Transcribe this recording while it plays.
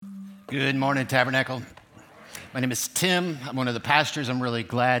Good morning, Tabernacle. My name is Tim. I'm one of the pastors. I'm really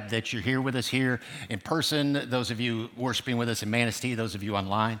glad that you're here with us here in person. Those of you worshiping with us in Manistee, those of you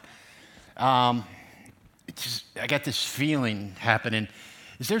online. I got this feeling happening.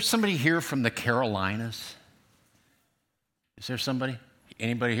 Is there somebody here from the Carolinas? Is there somebody?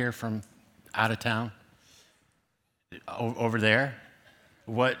 Anybody here from out of town? Over there?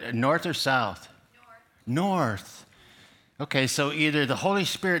 What, north or south? North. Okay, so either the Holy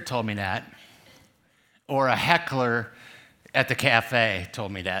Spirit told me that, or a heckler at the cafe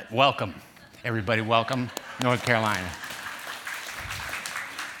told me that. Welcome, everybody, welcome, North Carolina.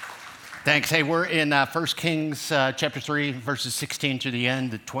 Thanks. Hey, we're in 1 Kings chapter 3, verses 16 to the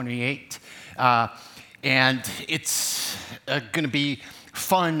end, the 28. And it's going to be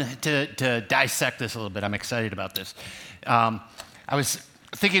fun to dissect this a little bit. I'm excited about this. I was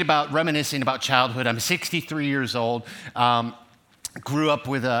thinking about reminiscing about childhood. I'm 63 years old. Grew up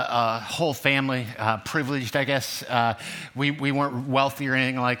with a whole family, privileged, I guess. We weren't wealthy or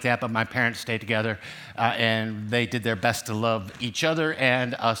anything like that, but my parents stayed together, and they did their best to love each other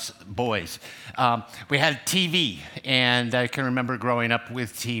and us boys. We had TV, and I can remember growing up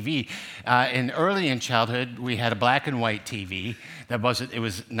with TV. And early in childhood, we had a black and white TV. It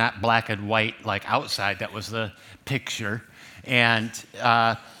was not black and white like outside, that was the picture. And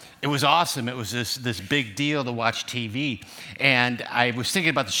it was awesome. It was this big deal to watch TV. And I was thinking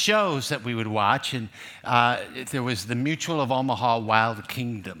about the shows that we would watch, and there was the Mutual of Omaha Wild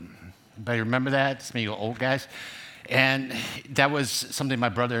Kingdom. Anybody remember that? It's me, old guys. And that was something my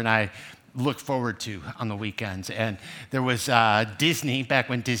brother and I looked forward to on the weekends. And there was Disney, back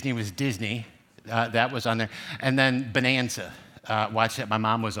when Disney was Disney. That was on there. And then Bonanza. Watched it. My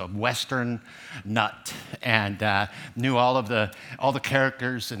mom was a Western nut and knew all the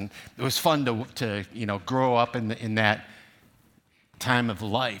characters, and it was fun to grow up in that time of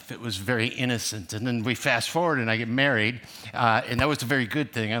life. It was very innocent. And then we fast forward, and I get married, and that was a very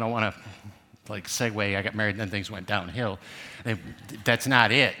good thing. I don't want to segue. I got married, and then things went downhill. That's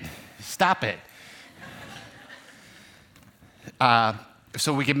not it. Stop it.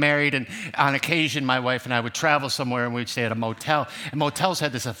 So we get married, and on occasion, my wife and I would travel somewhere, and we'd stay at a motel. And motels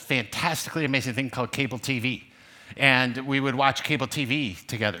had this fantastically amazing thing called cable TV. And we would watch cable TV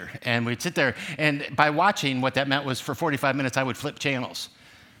together. And we'd sit there, and by watching, what that meant was for 45 minutes, I would flip channels,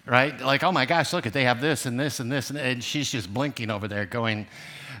 right? Like, oh my gosh, look, they have this and this and this. And she's just blinking over there going,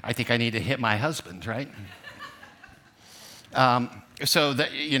 I think I need to hit my husband, right? So that,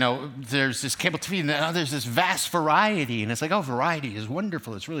 there's this cable TV, and now there's this vast variety, and it's like, oh, variety is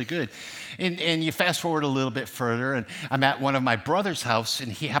wonderful, it's really good. And you fast forward a little bit further, and I'm at one of my brother's house,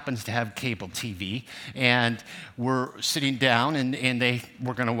 and he happens to have cable TV, and we're sitting down, and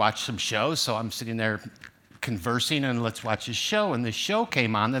we're going to watch some shows, so I'm sitting there conversing, and let's watch this show, and this show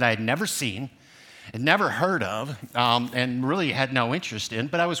came on that I had never seen, and never heard of, and really had no interest in,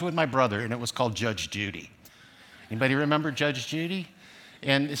 but I was with my brother, and it was called Judge Judy. Anybody remember Judge Judy?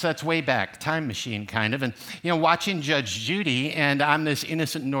 And so that's way back, time machine kind of. And, watching Judge Judy, and I'm this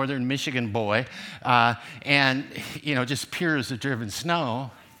innocent northern Michigan boy, and, just pure as the driven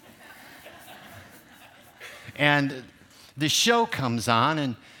snow. And the show comes on,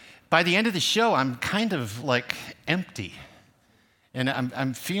 and by the end of the show, I'm kind of empty. And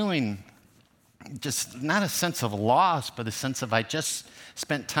I'm feeling just not a sense of loss, but a sense of I just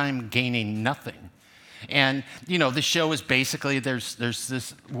spent time gaining nothing. And, the show is basically, there's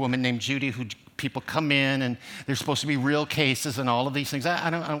this woman named Judy who people come in, and there's supposed to be real cases and all of these things.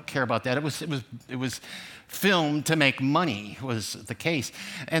 I don't care about that. It was filmed to make money was the case.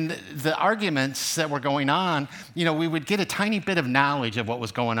 And the arguments that were going on, we would get a tiny bit of knowledge of what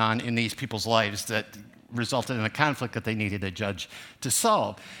was going on in these people's lives that resulted in a conflict that they needed a judge to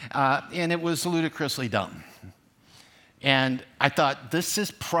solve. And it was ludicrously dumb. And I thought, this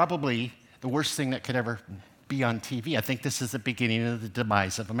is probably the worst thing that could ever be on TV. I think this is the beginning of the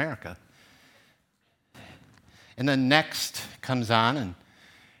demise of America. And then next comes on,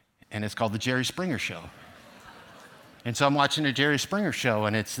 and it's called The Jerry Springer Show. And so I'm watching The Jerry Springer Show,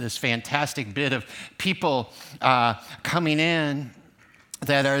 and it's this fantastic bit of people coming in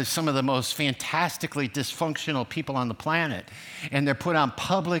that are some of the most fantastically dysfunctional people on the planet. And they're put on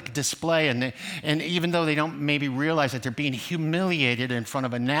public display, and even though they don't maybe realize that they're being humiliated in front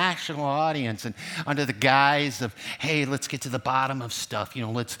of a national audience and under the guise of, hey, let's get to the bottom of stuff,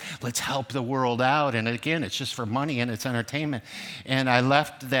 let's help the world out. And again, it's just for money and it's entertainment. And I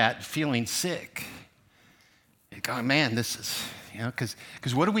left that feeling sick. Going, man, this is,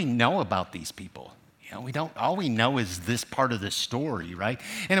 because what do we know about these people? All we know is this part of the story, right?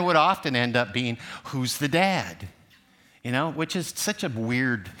 And it would often end up being, who's the dad? Which is such a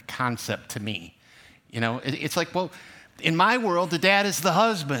weird concept to me. It's like, well, in my world, the dad is the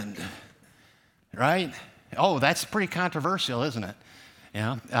husband, right? Oh, that's pretty controversial, isn't it?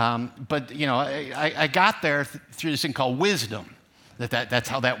 But I got there through this thing called wisdom. That's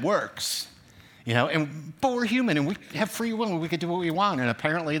how that works. But we're human and we have free will and we can do what we want. And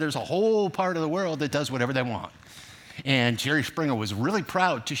apparently there's a whole part of the world that does whatever they want. And Jerry Springer was really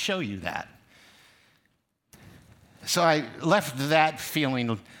proud to show you that. So I left that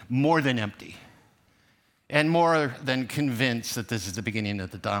feeling more than empty and more than convinced that this is the beginning of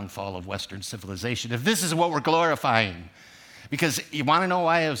the downfall of Western civilization. If this is what we're glorifying, because you want to know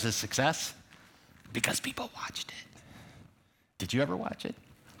why it was a success? Because people watched it. Did you ever watch it?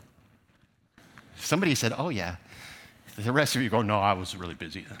 Somebody said, oh yeah. The rest of you go, no, I was really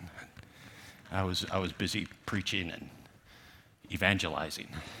busy then. I was busy preaching and evangelizing.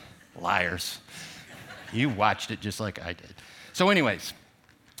 Liars. You watched it just like I did. So anyways,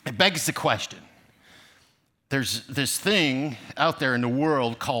 it begs the question. There's this thing out there in the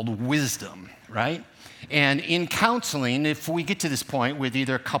world called wisdom, right? And in counseling, if we get to this point with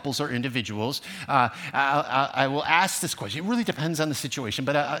either couples or individuals, I will ask this question. It really depends on the situation,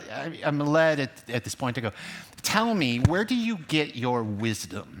 but I'm led at this point to go, tell me, where do you get your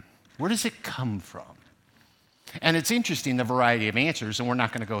wisdom? Where does it come from? And it's interesting, the variety of answers, and we're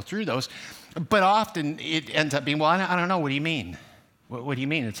not going to go through those, but often it ends up being, well, I don't know, what do you mean? What do you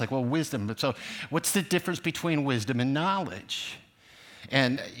mean? It's like, well, wisdom. So what's the difference between wisdom and knowledge?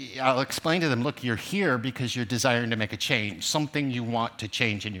 And I'll explain to them, look, you're here because you're desiring to make a change, something you want to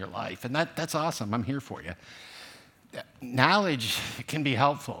change in your life. And that's awesome. I'm here for you. Knowledge can be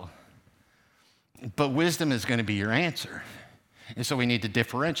helpful, but wisdom is going to be your answer. And so we need to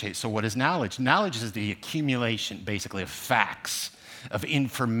differentiate. So what is knowledge? Knowledge is the accumulation, basically, of facts, of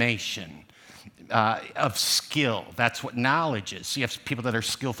information, of skill. That's what knowledge is. So you have people that are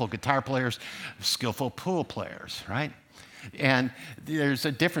skillful guitar players, skillful pool players, right? And there's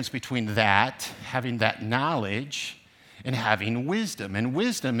a difference between that, having that knowledge, and having wisdom. And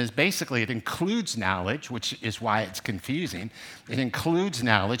wisdom is basically, it includes knowledge, which is why it's confusing. It includes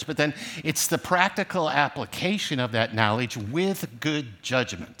knowledge, but then it's the practical application of that knowledge with good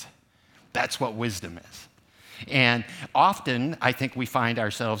judgment. That's what wisdom is. And often, I think we find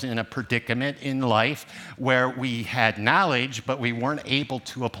ourselves in a predicament in life where we had knowledge, but we weren't able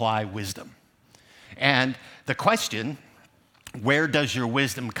to apply wisdom. And the question, where does your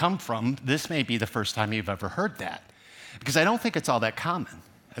wisdom come from? This may be the first time you've ever heard that. Because I don't think it's all that common.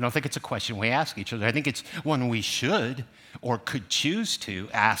 I don't think it's a question we ask each other. I think it's one we should or could choose to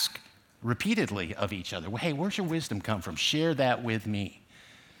ask repeatedly of each other. Well, hey, where's your wisdom come from? Share that with me.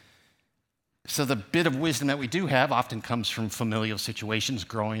 So the bit of wisdom that we do have often comes from familial situations,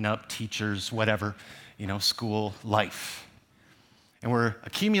 growing up, teachers, whatever, school, life. And we're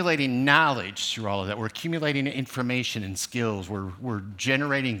accumulating knowledge through all of that. We're accumulating information and skills. We're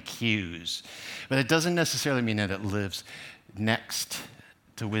generating cues. But it doesn't necessarily mean that it lives next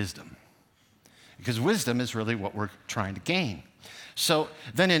to wisdom. Because wisdom is really what we're trying to gain. So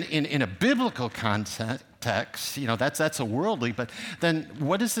then in a biblical context, that's a worldly, but then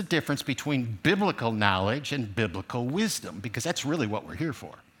what is the difference between biblical knowledge and biblical wisdom? Because that's really what we're here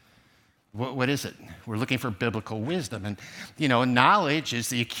for. What is it? We're looking for biblical wisdom. And, knowledge is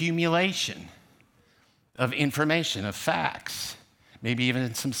the accumulation of information, of facts, maybe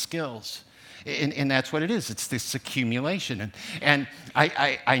even some skills. And that's what it is. It's this accumulation. And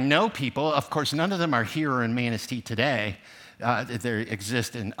I know people, of course, none of them are here or in Manistee today. They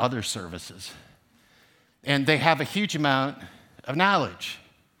exist in other services. And they have a huge amount of knowledge.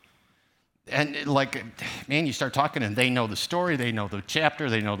 And you start talking and they know the story, they know the chapter,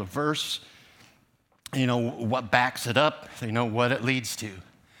 they know the verse, they know what backs it up, they know what it leads to.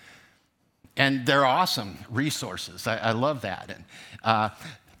 And they're awesome resources. I love that.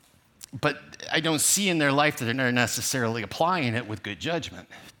 But I don't see in their life that they're necessarily applying it with good judgment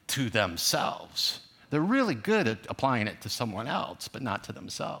to themselves. They're really good at applying it to someone else, but not to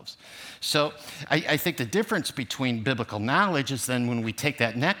themselves. So I think the difference between biblical knowledge is then when we take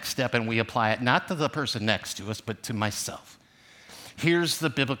that next step and we apply it not to the person next to us, but to myself. Here's the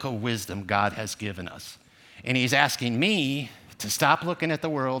biblical wisdom God has given us. And he's asking me to stop looking at the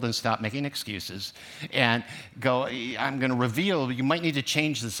world and stop making excuses and go, I'm going to reveal, you might need to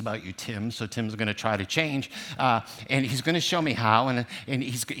change this about you, Tim. So Tim's going to try to change. And he's going to show me how. And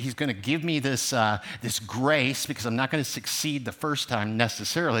he's going to give me this grace because I'm not going to succeed the first time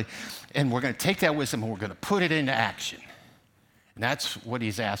necessarily. And we're going to take that wisdom and we're going to put it into action. And that's what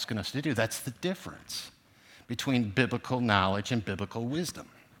he's asking us to do. That's the difference between biblical knowledge and biblical wisdom.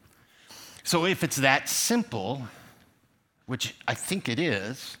 So if it's that simple, which I think it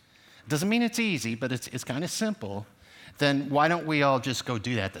is, doesn't mean it's easy, but it's kind of simple, then why don't we all just go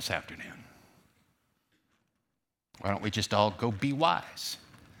do that this afternoon? Why don't we just all go be wise?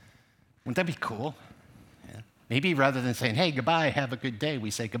 Wouldn't that be cool? Yeah. Maybe rather than saying, hey, goodbye, have a good day, we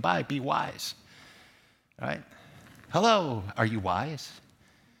say, goodbye, be wise. All right? Hello, are you wise?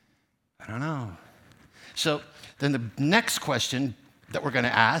 I don't know. So then the next question that we're going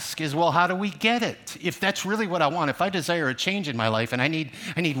to ask is, well, how do we get it? If that's really what I want, if I desire a change in my life and I need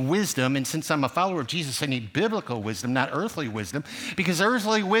wisdom, and since I'm a follower of Jesus, I need biblical wisdom, not earthly wisdom, because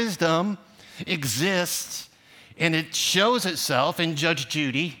earthly wisdom exists and it shows itself in Judge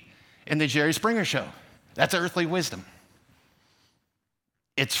Judy and the Jerry Springer Show. That's earthly wisdom.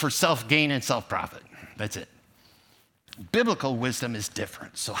 It's for self-gain and self-profit. That's it. Biblical wisdom is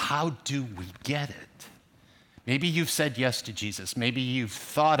different. So how do we get it? Maybe you've said yes to Jesus. Maybe you've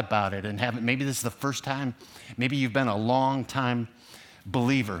thought about it and haven't. Maybe this is the first time. Maybe you've been a long-time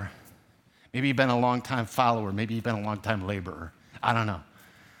believer. Maybe you've been a long-time follower. Maybe you've been a long-time laborer. I don't know.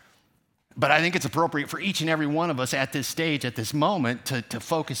 But I think it's appropriate for each and every one of us at this stage, at this moment, to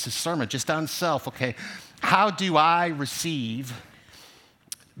focus this sermon just on self. Okay, how do I receive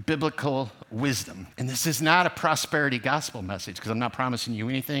biblical wisdom? And this is not a prosperity gospel message, because I'm not promising you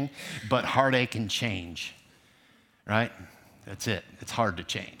anything but heartache and change. Right? That's it. It's hard to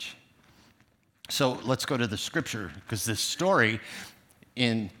change. So let's go to the scripture, because this story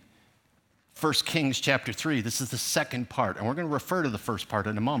in 1 Kings chapter 3, this is the second part. And we're going to refer to the first part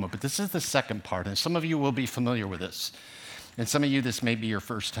in a moment, but this is the second part. And some of you will be familiar with this. And some of you, this may be your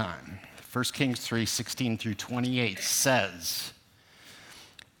first time. 1 Kings 3, 16 through 28 says,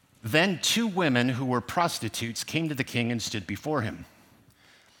 "Then two women who were prostitutes came to the king and stood before him.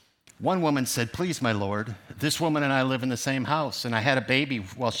 One woman said, 'Please, my lord, this woman and I live in the same house, and I had a baby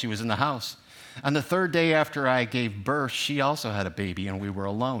while she was in the house. On the third day after I gave birth, she also had a baby, and we were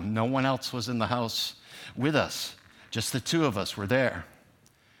alone. No one else was in the house with us. Just the two of us were there.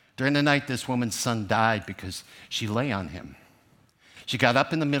 During the night, this woman's son died because she lay on him. She got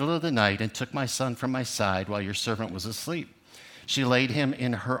up in the middle of the night and took my son from my side while your servant was asleep. She laid him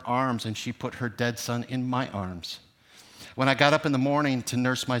in her arms, and she put her dead son in my arms. When I got up in the morning to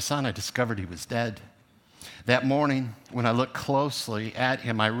nurse my son, I discovered he was dead. That morning, when I looked closely at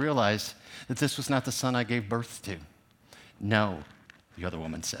him, I realized that this was not the son I gave birth to.' 'No,' the other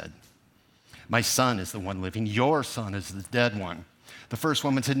woman said. 'My son is the one living. Your son is the dead one.' The first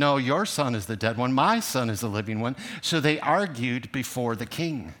woman said, 'No, your son is the dead one. My son is the living one.' So they argued before the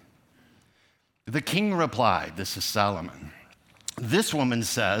king. The king replied," this is Solomon, "This woman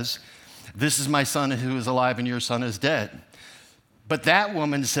says, 'This is my son who is alive and your son is dead.' But that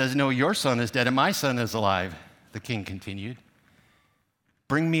woman says, 'No, your son is dead and my son is alive.'" The king continued,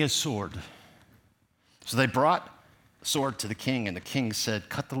 "Bring me a sword." So they brought a sword to the king, and the king said,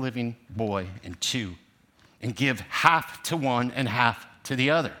 "Cut the living boy in two and give half to one and half to the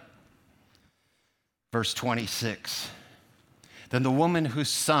other." Verse 26, "Then the woman whose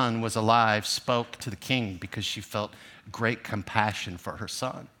son was alive spoke to the king because she felt great compassion for her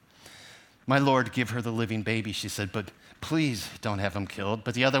son. 'My lord, give her the living baby,' she said, 'but please don't have him killed.'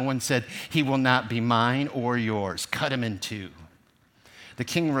 But the other one said, 'He will not be mine or yours. Cut him in two.' The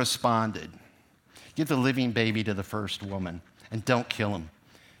king responded, 'Give the living baby to the first woman and don't kill him.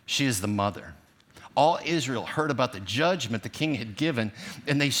 She is the mother.' All Israel heard about the judgment the king had given,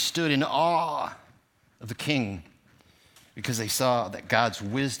 and they stood in awe of the king because they saw that God's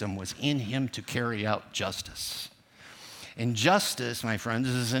wisdom was in him to carry out justice. And justice, my friends,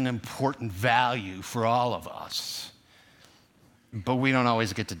 is an important value for all of us. But we don't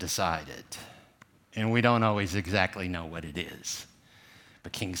always get to decide it. And we don't always exactly know what it is.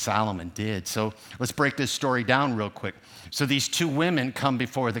 But King Solomon did. So let's break this story down real quick. So these two women come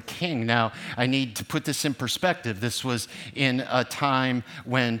before the king. Now, I need to put this in perspective. This was in a time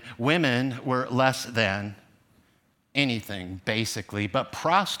when women were less than anything, basically, but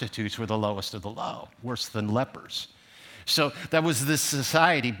prostitutes were the lowest of the low, worse than lepers. So that was this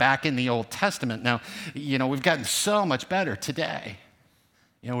society back in the Old Testament. Now, we've gotten so much better today.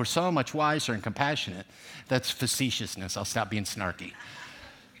 We're so much wiser and compassionate. That's facetiousness. I'll stop being snarky.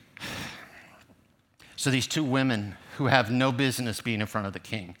 So these two women who have no business being in front of the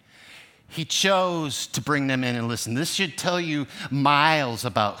king, he chose to bring them in and listen. This should tell you miles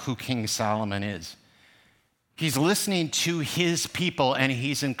about who King Solomon is. He's listening to his people, and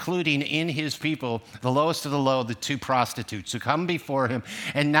he's including in his people, the lowest of the low, the two prostitutes who come before him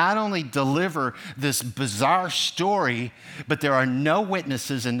and not only deliver this bizarre story, but there are no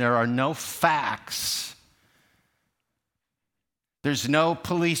witnesses and there are no facts. There's no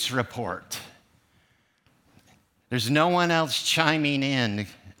police report. There's no one else chiming in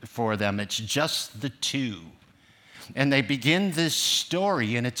for them. It's just the two. And they begin this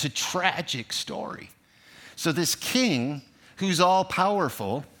story, and it's a tragic story. So this king, who's all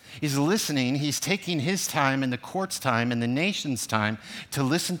powerful, is listening. He's taking his time and the court's time and the nation's time to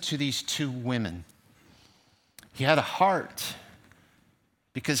listen to these two women. He had a heart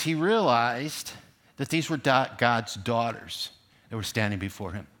because he realized that these were God's daughters that were standing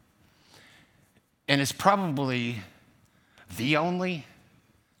before him. And it's probably the only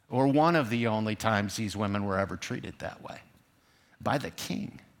or one of the only times these women were ever treated that way by the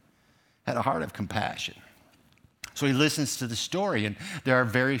king. Had a heart of compassion. So he listens to the story, and there are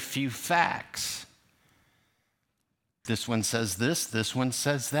very few facts. This one says this one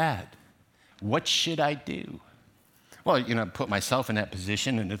says that. What should I do? Well, put myself in that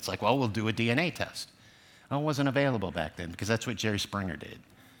position, and it's like, well, we'll do a DNA test. Well, it wasn't available back then because that's what Jerry Springer did.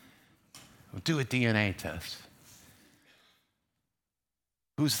 We'll do a DNA test.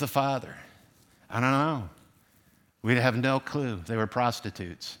 Who's the father? I don't know. We'd have no clue. They were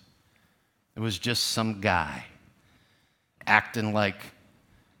prostitutes. It was just some guy acting like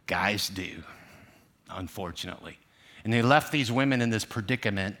guys do, unfortunately. And they left these women in this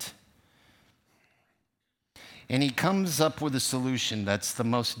predicament. And he comes up with a solution that's the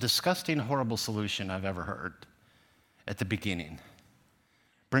most disgusting, horrible solution I've ever heard at the beginning.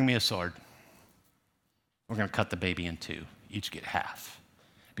 Bring me a sword. We're going to cut the baby in two. Each get half.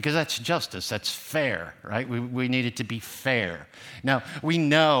 Because that's justice, that's fair, right? We need it to be fair. Now, we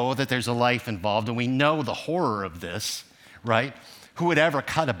know that there's a life involved, and we know the horror of this, right? Who would ever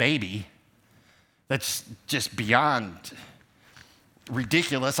cut a baby? That's just beyond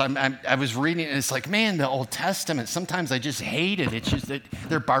ridiculous. I was reading, and it's like, man, the Old Testament, sometimes I just hate it. It's just that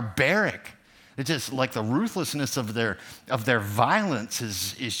they're barbaric. It's just like the ruthlessness of their violence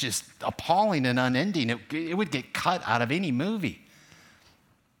is just appalling and unending. It would get cut out of any movie,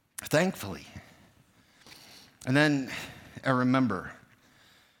 thankfully. And then I remember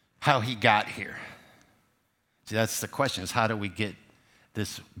how he got here. See, that's the question, is how do we get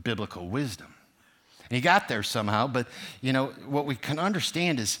this biblical wisdom? And he got there somehow, but what we can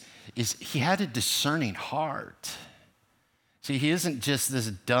understand is he had a discerning heart. See, he isn't just this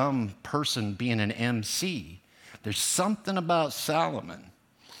dumb person being an MC. There's something about Solomon.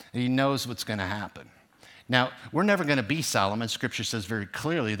 He knows what's going to happen. Now, we're never going to be Solomon. Scripture says very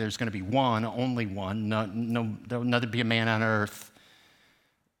clearly there's going to be one, only one. There'll never be a man on earth,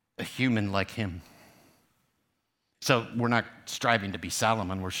 a human like him. So we're not striving to be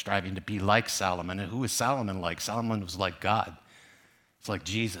Solomon. We're striving to be like Solomon. And who was Solomon like? Solomon was like God. It's like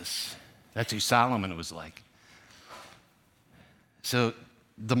Jesus. That's who Solomon was like. So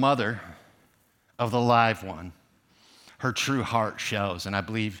the mother of the live one, her true heart shows. And I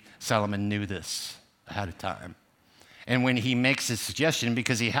believe Solomon knew this ahead of time. And when he makes a suggestion,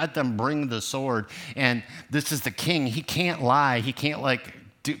 because he had them bring the sword, and this is the king, he can't lie. He can't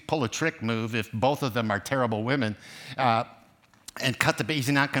pull a trick move if both of them are terrible women and cut the baby. He's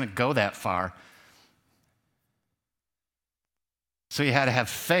not going to go that far. So he had to have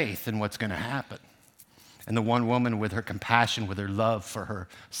faith in what's going to happen. And the one woman, with her compassion, with her love for her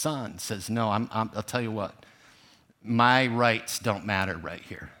son, says, no, I'll tell you what, my rights don't matter right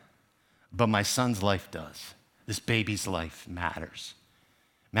here, but my son's life does. This baby's life matters.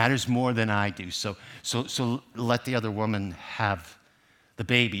 Matters more than I do. So let the other woman have the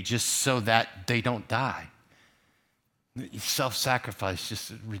baby just so that they don't die. Self-sacrifice,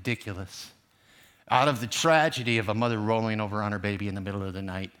 just ridiculous. Out of the tragedy of a mother rolling over on her baby in the middle of the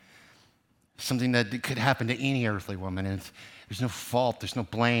night, something that could happen to any earthly woman, and there's no fault, there's no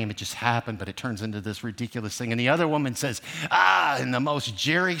blame, it just happened, but it turns into this ridiculous thing. And the other woman says, in the most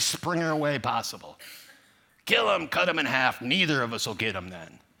Jerry Springer way possible, kill him, cut him in half, neither of us will get him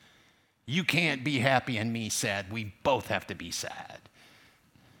then. You can't be happy and me sad, we both have to be sad.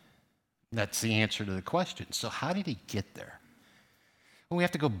 That's the answer to the question. So how did he get there? Well, we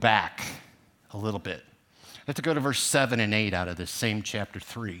have to go back a little bit. We have to go to verse 7 and 8 out of this same chapter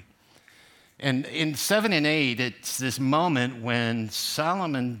 3. And in 7 and 8, it's this moment when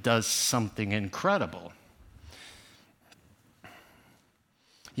Solomon does something incredible.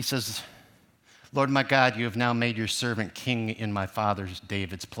 He says, Lord my God, you have now made your servant king in my father's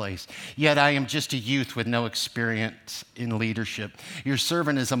David's place. Yet I am just a youth with no experience in leadership. Your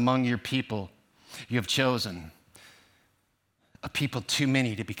servant is among your people you have chosen, a people too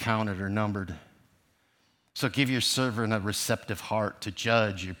many to be counted or numbered. So give your servant a receptive heart to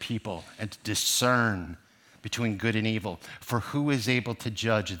judge your people and to discern between good and evil. For who is able to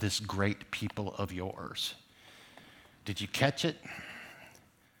judge this great people of yours? Did you catch it?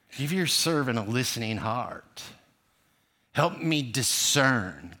 Give your servant a listening heart. Help me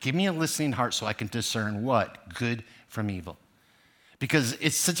discern. Give me a listening heart so I can discern what? Good from evil. Because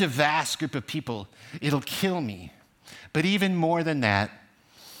it's such a vast group of people, it'll kill me. But even more than that,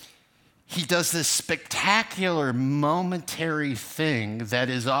 he does this spectacular momentary thing that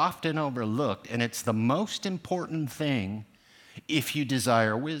is often overlooked, and it's the most important thing if you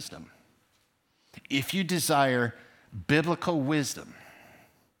desire wisdom. If you desire biblical wisdom,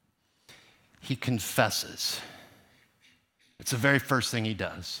 he confesses. It's the very first thing he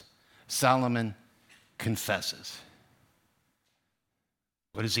does. Solomon confesses.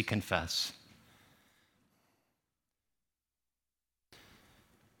 What does he confess?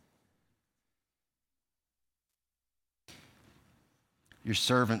 Your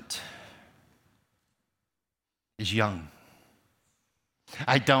servant is young.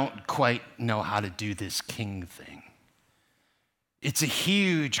 I don't quite know how to do this king thing. It's a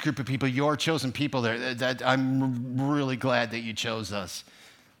huge group of people, your chosen people there, that I'm really glad that you chose us.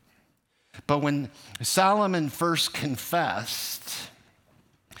 But when Solomon first confessed,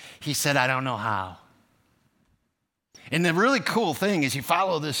 he said, I don't know how. And the really cool thing is you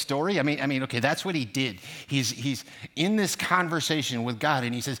follow this story. I mean, okay, that's what he did. He's in this conversation with God,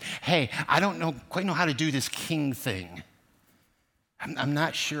 and he says, hey, I don't quite know how to do this king thing. I'm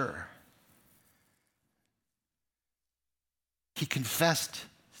not sure. He confessed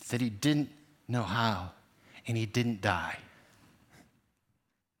that he didn't know how, and he didn't die.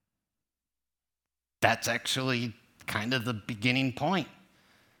 That's actually kind of the beginning point.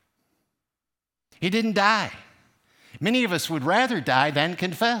 He didn't die. Many of us would rather die than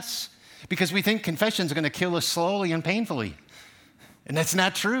confess because we think confession is going to kill us slowly and painfully. And that's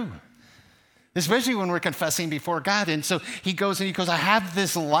not true, especially when we're confessing before God. And so he goes, I have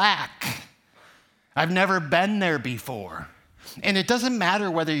this lack. I've never been there before. And it doesn't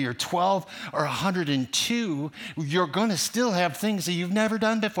matter whether you're 12 or 102, you're going to still have things that you've never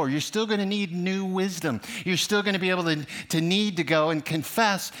done before. You're still going to need new wisdom. You're still going to be able to need to go and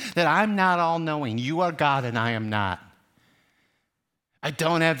confess that I'm not all-knowing. You are God and I am not. I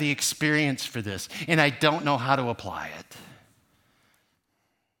don't have the experience for this, and I don't know how to apply it.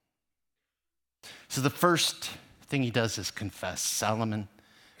 So the first thing he does is confess. Solomon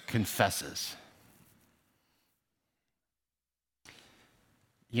confesses.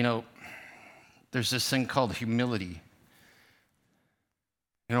 You know, there's this thing called humility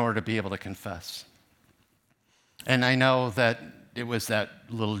in order to be able to confess. And I know that it was that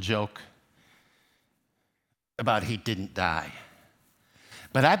little joke about he didn't die.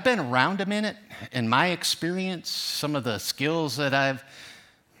 But I've been around a minute. In my experience, some of the skills that I've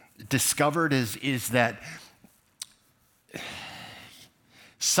discovered is that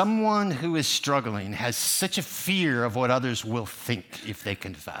someone who is struggling has such a fear of what others will think if they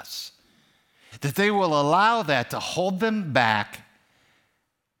confess, that they will allow that to hold them back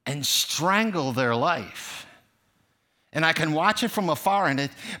and strangle their life. And I can watch it from afar, and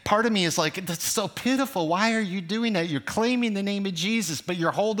part of me is like, that's so pitiful. Why are you doing that? You're claiming the name of Jesus, but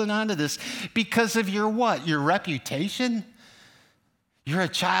you're holding on to this because of your what? Your reputation? You're a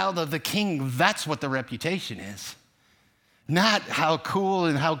child of the king. That's what the reputation is. Not how cool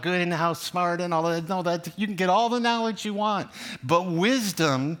and how good and how smart and all that. No, that you can get all the knowledge you want. But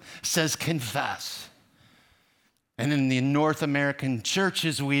wisdom says confess. And in the North American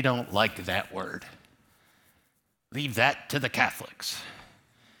churches, we don't like that word. Leave that to the Catholics.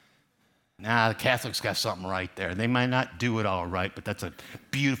 Nah, the Catholics got something right there. They might not do it all right, but that's a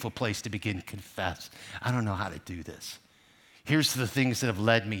beautiful place to begin to confess. I don't know how to do this. Here's the things that have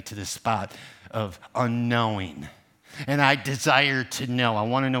led me to this spot of unknowing. And I desire to know. I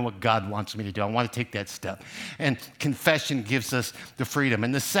want to know what God wants me to do. I want to take that step. And confession gives us the freedom.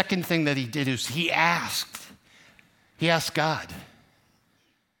 And the second thing that he did is he asked. He asked God.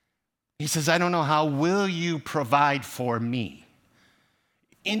 He says, I don't know how. Will you provide for me?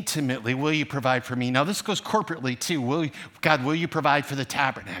 Intimately, will you provide for me? Now, this goes corporately too. God, will you provide for the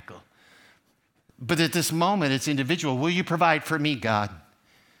tabernacle? But at this moment, it's individual. Will you provide for me, God?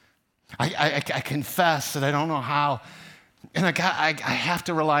 I confess that I don't know how, and I have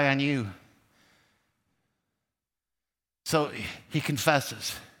to rely on you. So he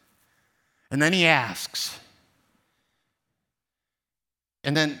confesses, and then he asks.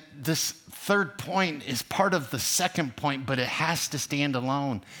 And then this third point is part of the second point, but it has to stand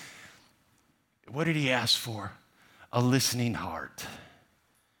alone. What did he ask for? A listening heart.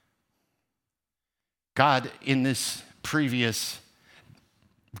 God, in this previous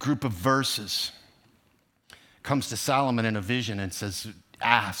group of verses, comes to Solomon in a vision and says,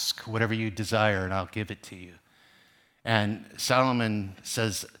 ask whatever you desire and I'll give it to you. And Solomon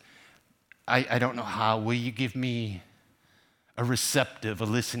says, I don't know how. Will you give me a receptive, a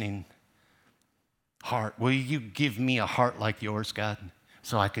listening heart. Will you give me a heart like yours, God,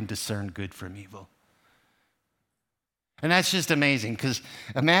 so I can discern good from evil? And that's just amazing, because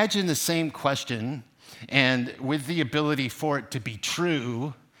imagine the same question, and with the ability for it to be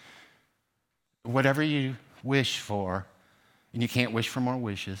true, whatever you wish for, and you can't wish for more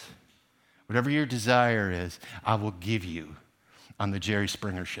wishes, whatever your desire is, I will give you on the Jerry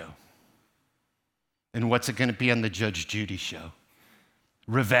Springer show. And what's it going to be on the Judge Judy show?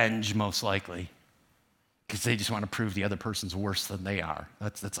 Revenge, most likely, because they just want to prove the other person's worse than they are.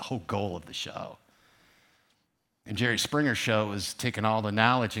 That's the whole goal of the show. And Jerry Springer show is taking all the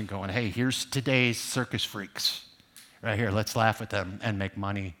knowledge and going, hey, here's today's circus freaks. Right here, let's laugh at them and make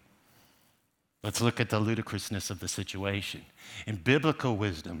money. Let's look at the ludicrousness of the situation. And biblical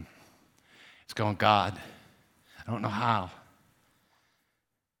wisdom is going, God, I don't know how.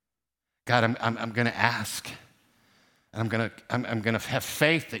 God, I'm going to ask. And I'm going to have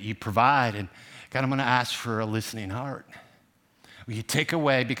faith that you provide. And God, I'm going to ask for a listening heart. Will you take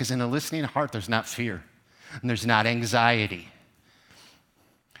away, because in a listening heart, there's not fear. And there's not anxiety.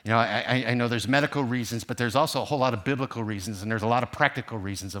 You know, I know there's medical reasons, but there's also a whole lot of biblical reasons, and there's a lot of practical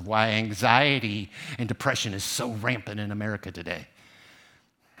reasons of why anxiety and depression is so rampant in America today.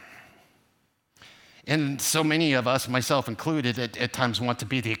 And so many of us, myself included, at times want to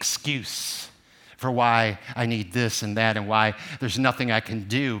be the excuse for why I need this and that and why there's nothing I can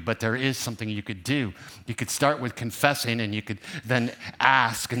do, but there is something you could do. You could start with confessing, and you could then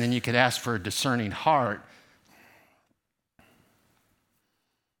ask, and then you could ask for a discerning heart.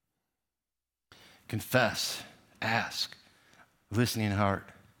 Confess, ask, listening heart.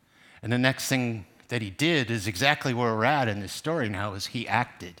 And the next thing that he did is exactly where we're at in this story now, is he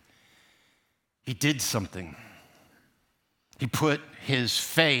acted. He did something. He put his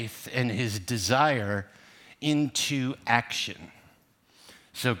faith and his desire into action.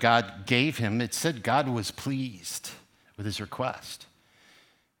 So God gave him, it said God was pleased with his request.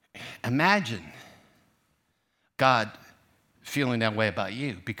 Imagine God feeling that way about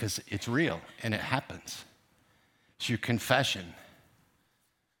you, because it's real and it happens. It's your confession,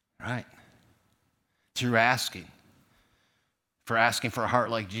 right? It's your asking for a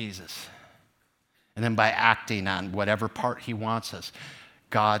heart like Jesus. And then by acting on whatever part he wants us,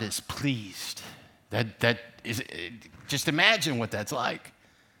 God is pleased. That is, just imagine what that's like.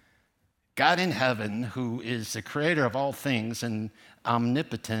 God in heaven, who is the creator of all things and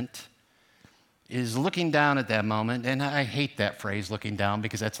omnipotent, is looking down at that moment. And I hate that phrase, looking down,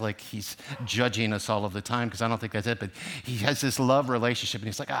 because that's like he's judging us all of the time, because I don't think that's it. But he has this love relationship, and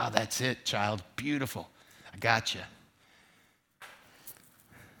he's like, oh, that's it, child. Beautiful. I got you.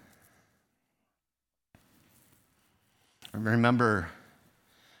 I remember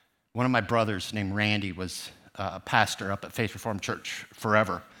one of my brothers named Randy was a pastor up at Faith Reformed Church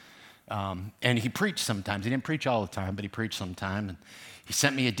forever. And he preached sometimes. He didn't preach all the time, but he preached sometime. And he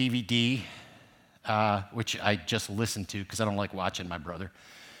sent me a DVD, which I just listened to because I don't like watching my brother.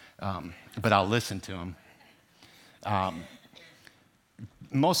 But I'll listen to him.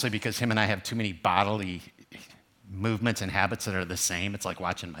 Mostly because him and I have too many bodily movements and habits that are the same. It's like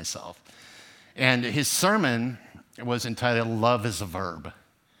watching myself. And his sermon was entitled Love is a Verb.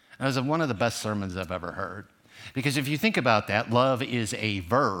 And it was one of the best sermons I've ever heard. Because if you think about that, love is a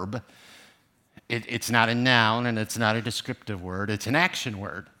verb. It's not a noun, and it's not a descriptive word. It's an action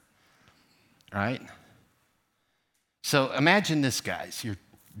word, right? So imagine this, guys. You're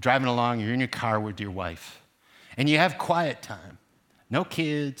driving along, you're in your car with your wife, and you have quiet time. No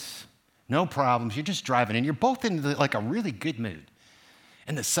kids, no problems. You're just driving, and you're both in like a really good mood.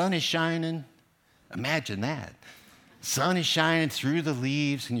 And the sun is shining. Imagine that. Sun is shining through the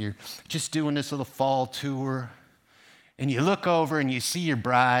leaves, and you're just doing this little fall tour. And you look over and you see your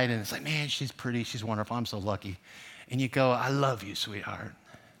bride, and it's like, man, she's pretty, she's wonderful, I'm so lucky. And you go, I love you, sweetheart.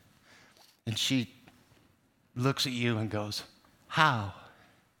 And she looks at you and goes, how?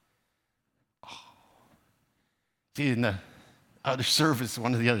 Oh. See, in the other service,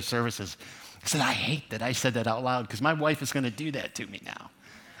 one of the other services, I said, I hate that I said that out loud, because my wife is going to do that to me now.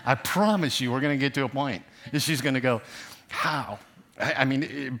 I promise you, we're going to get to a point that she's going to go, how? I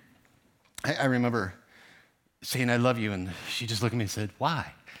remember saying, I love you, and she just looked at me and said,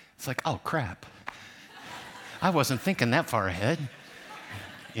 why? It's like, oh, crap. I wasn't thinking that far ahead.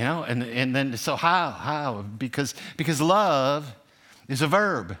 You know, and then, so how? Because love is a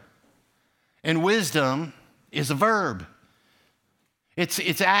verb, and wisdom is a verb.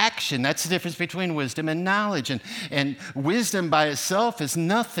 It's action. That's the difference between wisdom and knowledge. And wisdom by itself is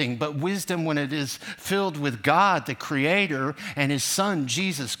nothing, but wisdom when it is filled with God, the Creator, and His Son,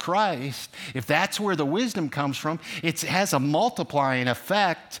 Jesus Christ, if that's where the wisdom comes from, it has a multiplying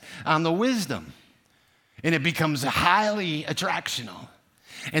effect on the wisdom. And it becomes highly attractional.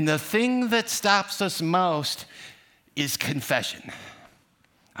 And the thing that stops us most is confession.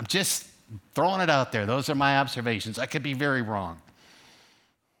 I'm just throwing it out there. Those are my observations. I could be very wrong.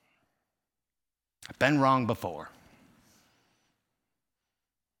 I've been wrong before.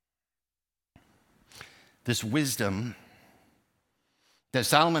 This wisdom that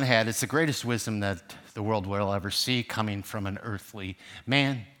Solomon had, it's the greatest wisdom that the world will ever see coming from an earthly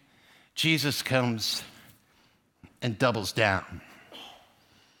man. Jesus comes and doubles down.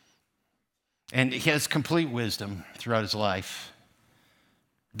 And he has complete wisdom throughout his life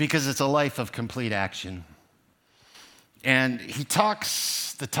because it's a life of complete action. And he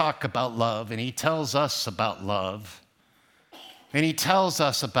talks the talk about love, and he tells us about love, and he tells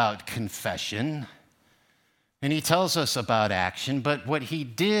us about confession, and he tells us about action. But what he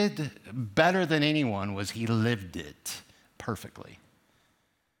did better than anyone was he lived it perfectly.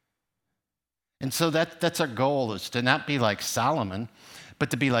 And so that's our goal, is to not be like Solomon,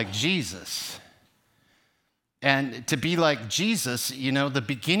 but to be like Jesus. And to be like Jesus, the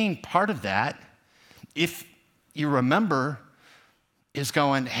beginning part of that, if you remember, is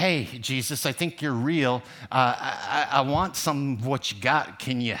going, hey, Jesus, I think you're real. I want some of what you got.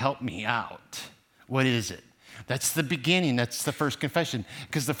 Can you help me out? What is it? That's the beginning. That's the first confession.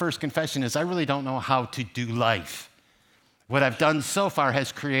 Because the first confession is, I really don't know how to do life. What I've done so far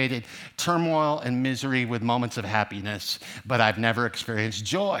has created turmoil and misery with moments of happiness, but I've never experienced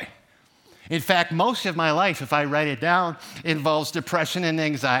joy. In fact, most of my life, if I write it down, involves depression and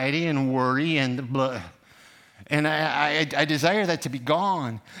anxiety and worry and blah. And I desire that to be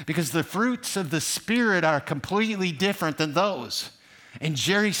gone, because the fruits of the Spirit are completely different than those. And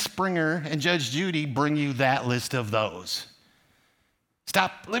Jerry Springer and Judge Judy bring you that list of those.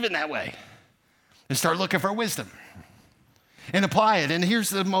 Stop living that way and start looking for wisdom and apply it. And here's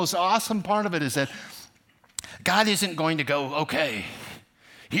the most awesome part of it, is that God isn't going to go, okay,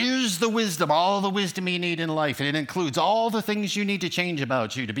 here's the wisdom, all the wisdom you need in life, and it includes all the things you need to change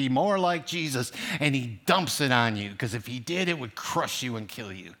about you to be more like Jesus, and he dumps it on you, because if he did, it would crush you and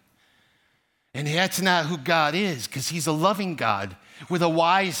kill you. And that's not who God is, because he's a loving God with a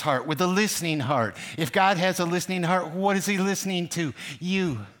wise heart, with a listening heart. If God has a listening heart, what is he listening to?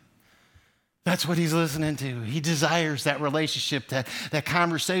 You. That's what he's listening to. He desires that relationship, that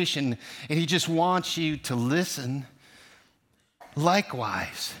conversation, and he just wants you to listen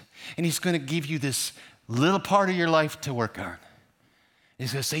likewise. And he's going to give you this little part of your life to work on.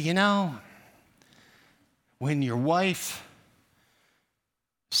 He's going to say, when your wife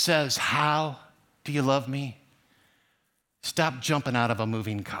says, how do you love me? Stop jumping out of a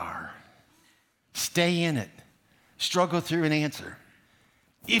moving car. Stay in it. Struggle through an answer.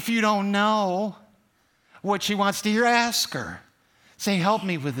 If you don't know what she wants to hear, ask her. Say, help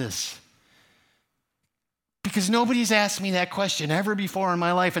me with this. Because nobody's asked me that question ever before in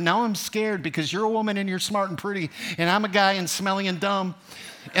my life, and now I'm scared because you're a woman and you're smart and pretty, and I'm a guy and smelly and dumb,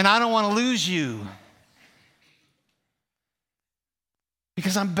 and I don't want to lose you.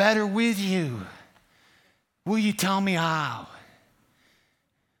 Because I'm better with you. Will you tell me how?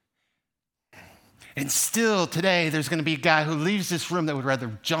 And still today, there's going to be a guy who leaves this room that would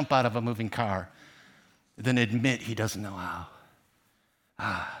rather jump out of a moving car than admit he doesn't know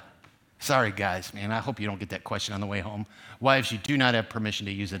how. Sorry, guys, man. I hope you don't get that question on the way home. Wives, you do not have permission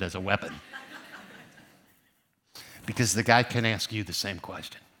to use it as a weapon. Because the guy can ask you the same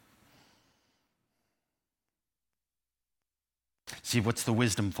question. See, what's the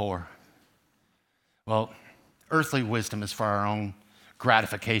wisdom for? Well, earthly wisdom is for our own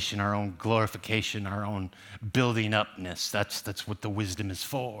gratification, our own glorification, our own building upness. That's what the wisdom is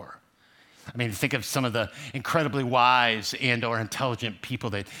for. I mean, think of some of the incredibly wise and or intelligent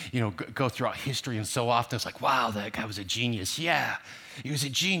people that, go throughout history, and so often it's like, wow, that guy was a genius. Yeah, he was a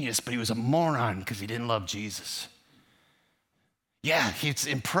genius, but he was a moron because he didn't love Jesus. Yeah, it's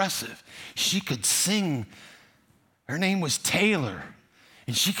impressive. She could sing. Her name was Taylor,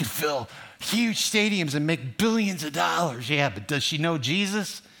 and she could fill huge stadiums and make billions of dollars. Yeah, but does she know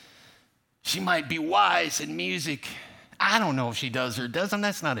Jesus? She might be wise in music. I don't know if she does or doesn't.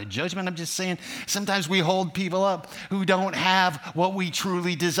 That's not a judgment. I'm just saying sometimes we hold people up who don't have what we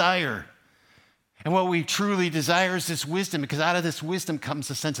truly desire. And what we truly desire is this wisdom, because out of this wisdom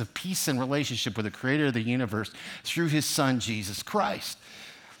comes a sense of peace and relationship with the creator of the universe through his son, Jesus Christ.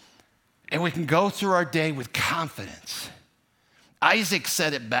 And we can go through our day with confidence Isaac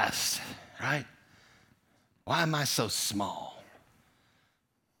said it best, right? Why am I so small?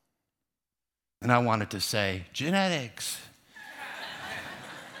 And I wanted to say, genetics.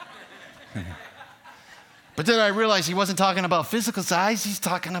 But then I realized he wasn't talking about physical size, he's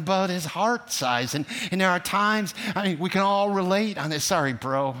talking about his heart size. And there are times, we can all relate on this. Sorry,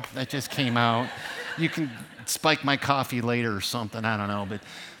 bro, that just came out. You can spike my coffee later or something, I don't know.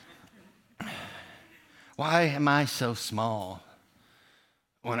 But why am I so small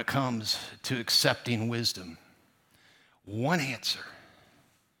when it comes to accepting wisdom? One answer,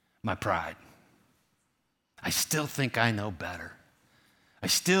 my pride. I still think I know better. I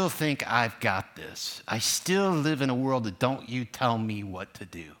still think I've got this. I still live in a world that don't you tell me what to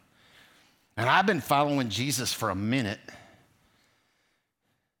do. And I've been following Jesus for a minute.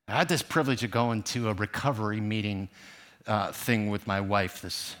 I had this privilege of going to a recovery meeting thing with my wife,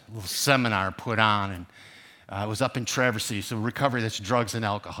 this little seminar put on, and it was up in Traverse City, so recovery, that's drugs and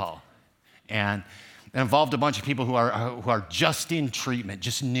alcohol. And it involved a bunch of people who are just in treatment,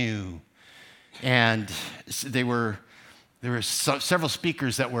 just new. And there were several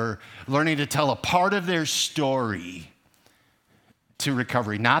speakers that were learning to tell a part of their story to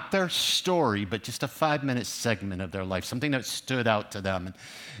recovery. Not their story, but just a 5-minute segment of their life, something that stood out to them. And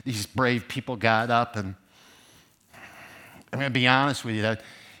these brave people got up, and I'm going to be honest with you, that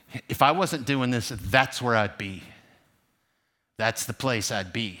if I wasn't doing this, that's where I'd be. That's the place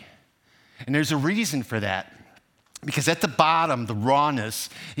I'd be. And there's a reason for that. Because at the bottom, the rawness,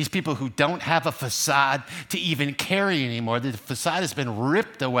 these people who don't have a facade to even carry anymore, the facade has been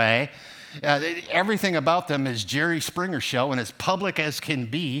ripped away. Everything about them is Jerry Springer show and as public as can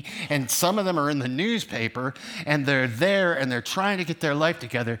be. And some of them are in the newspaper, and they're there and they're trying to get their life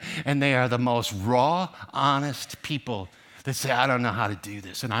together. And they are the most raw, honest people that say, I don't know how to do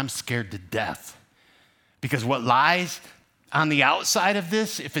this, and I'm scared to death. Because what lies on the outside of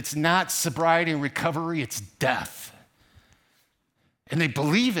this, if it's not sobriety and recovery, it's death. And they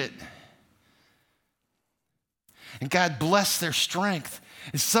believe it. And God bless their strength.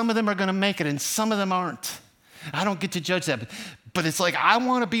 And some of them are going to make it, and some of them aren't. I don't get to judge that. But it's like, I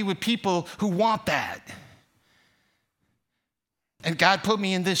want to be with people who want that. And God put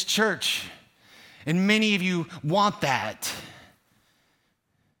me in this church. And many of you want that.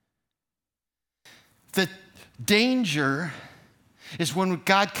 The danger is when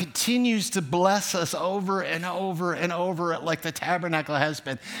God continues to bless us over and over and over, like the tabernacle has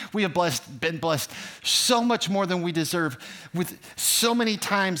been. We have been blessed so much more than we deserve, with so many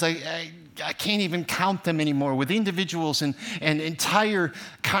times I can't even count them anymore, with individuals and entire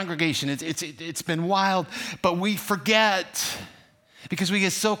congregation. It's been wild, but we forget, because we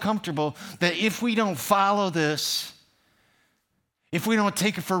get so comfortable, that if we don't follow this, if we don't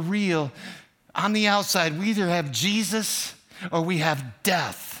take it for real, on the outside, we either have Jesus or we have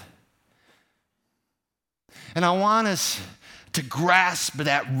death. And I want us to grasp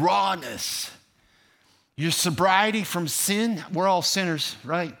that rawness. Your sobriety from sin, we're all sinners,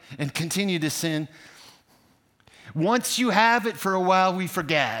 right? And continue to sin. Once you have it for a while, we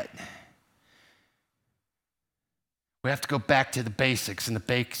forget. We have to go back to the basics, and the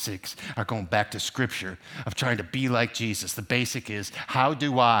basics are going back to Scripture of trying to be like Jesus. The basic is, how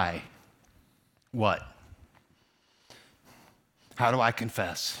do I? What? How do I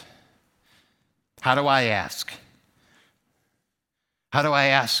confess? How do I ask? How do I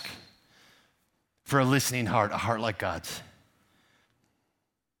ask for a listening heart, a heart like God's?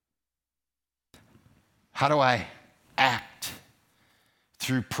 How do I act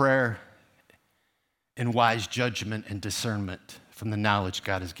through prayer and wise judgment and discernment from the knowledge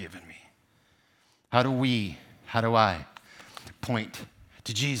God has given me? How do I point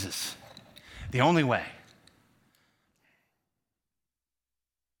to Jesus? The only way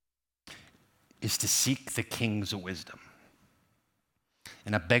is to seek the King's wisdom.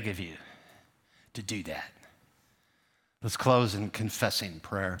 And I beg of you to do that. Let's close in confessing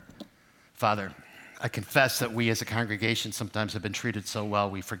prayer. Father, I confess that we as a congregation sometimes have been treated so well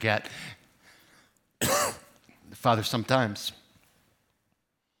we forget. Father, sometimes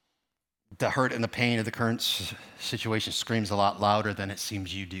the hurt and the pain of the current situation screams a lot louder than it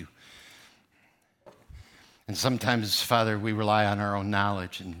seems you do. And sometimes, Father, we rely on our own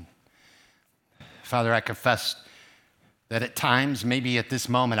knowledge. And Father, I confess that at times, maybe at this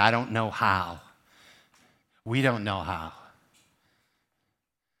moment, I don't know how. We don't know how.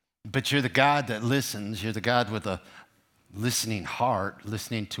 But you're the God that listens. You're the God with a listening heart,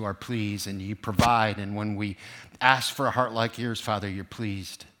 listening to our pleas, and you provide. And when we ask for a heart like yours, Father, you're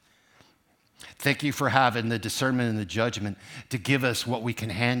pleased. Thank you for having the discernment and the judgment to give us what we can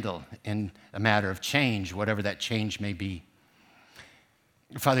handle in a matter of change, whatever that change may be.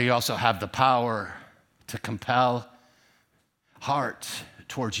 Father, you also have the power to compel hearts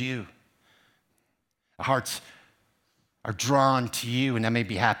towards you. Hearts are drawn to you, and that may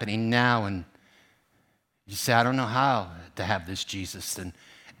be happening now. And you say, I don't know how to have this Jesus. Then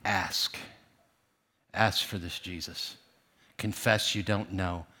ask. Ask for this Jesus. Confess you don't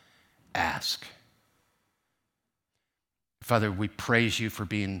know. Ask. Father, we praise you for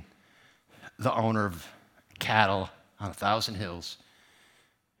being the owner of cattle on 1,000 hills.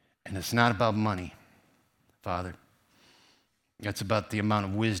 And it's not about money, Father. It's about the amount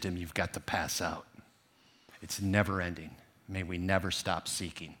of wisdom you've got to pass out. It's never ending. May we never stop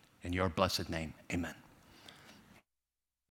seeking. In your blessed name, amen.